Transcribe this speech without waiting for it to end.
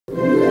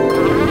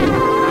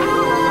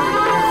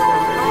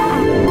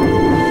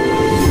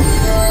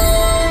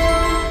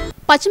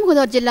పశ్చిమ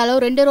గోదావరి జిల్లాలో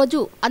రెండో రోజు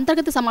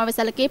అంతర్గత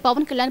సమావేశాలకే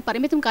పవన్ కళ్యాణ్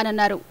పరిమితం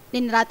కానున్నారు.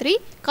 నిన్న రాత్రి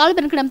కాలు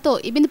బెనకడంతో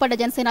ఇబ్బంది పడ్డ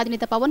జనసేన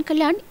అధినేత పవన్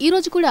కళ్యాణ్ ఈ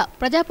రోజు కూడా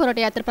ప్రజా పోరాట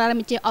యాత్ర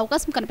ప్రారంభించే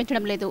అవకాశం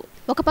కనిపించడం లేదు.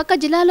 ఒక పక్క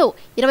జిల్లాలో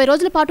 20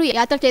 రోజుల పాటు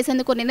యాత్ర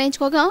చేసేందుకు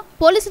నిర్ణయించుకోగా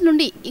పోలీసుల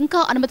నుండి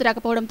ఇంకా అనుమతి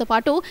రాకపోవడంతో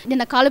పాటు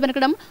నిన్న కాలు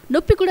బెనకడం,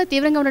 నొప్పి కూడా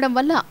తీవ్రంగా ఉండడం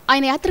వల్ల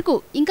ఆయన యాత్రకు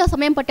ఇంకా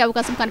సమయం పట్టే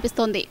అవకాశం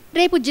కనిపిస్తోంది.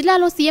 రేపు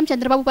జిల్లాలో సీఎం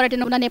చంద్రబాబు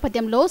పర్యటన ఉన్న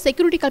నేపథ్యంలో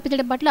సెక్యూరిటీ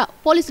కల్పించడం పట్ల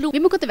పోలీసులు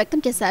విముఖత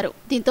వ్యక్తం చేశారు.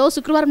 దీంతో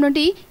శుక్రవారం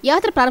నుండి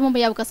యాత్ర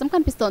ప్రారంభమయ్యే అవకాశం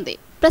కనిపిస్తోంది.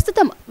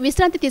 ప్రస్తుతం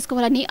విశ్రాంతి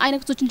తీసుకోవాలని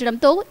ఆయనకు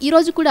సూచించడంతో ఈ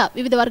రోజు కూడా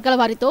వివిధ వర్గాల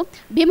వారితో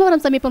భీమవరం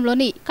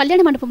సమీపంలోని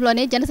కళ్యాణ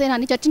మండపంలోనే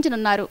జనసేనాని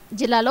చర్చించనున్నారు.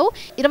 జిల్లాలో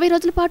 20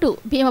 రోజుల పాటు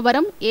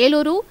భీమవరం,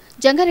 ఏలూరు,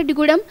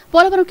 జంగారెడ్డిగూడెం,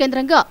 పోలవరం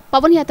కేంద్రంగా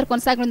పవన్ యాత్ర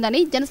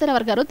కొనసాగనుందని జనసేన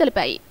వర్గాలు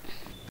తెలిపాయి.